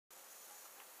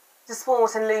The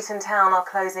Sport and Luton Town are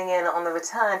closing in on the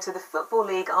return to the Football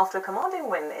League after a commanding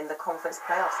win in the conference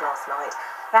playoffs last night.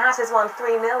 The Hatters won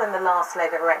 3-0 in the last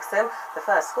leg at Wrexham, the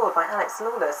first scored by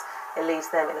Lawless. It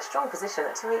leaves them in a strong position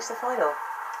to reach the final.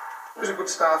 It was a good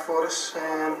start for us.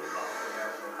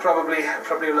 Probably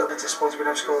a little bit disappointed we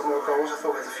never scored more goals. I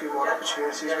thought we had a few more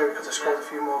opportunities where we could have scored a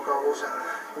few more goals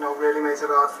and really made it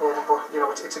hard for them. But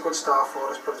it's a good start for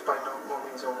us, but it's by no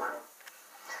means over.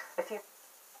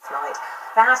 Tonight,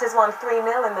 the Hatters won 3-0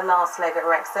 in the last leg at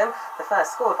Wrexham, the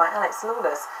first scored by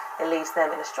Lawless. It leaves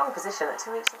them in a strong position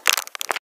to reach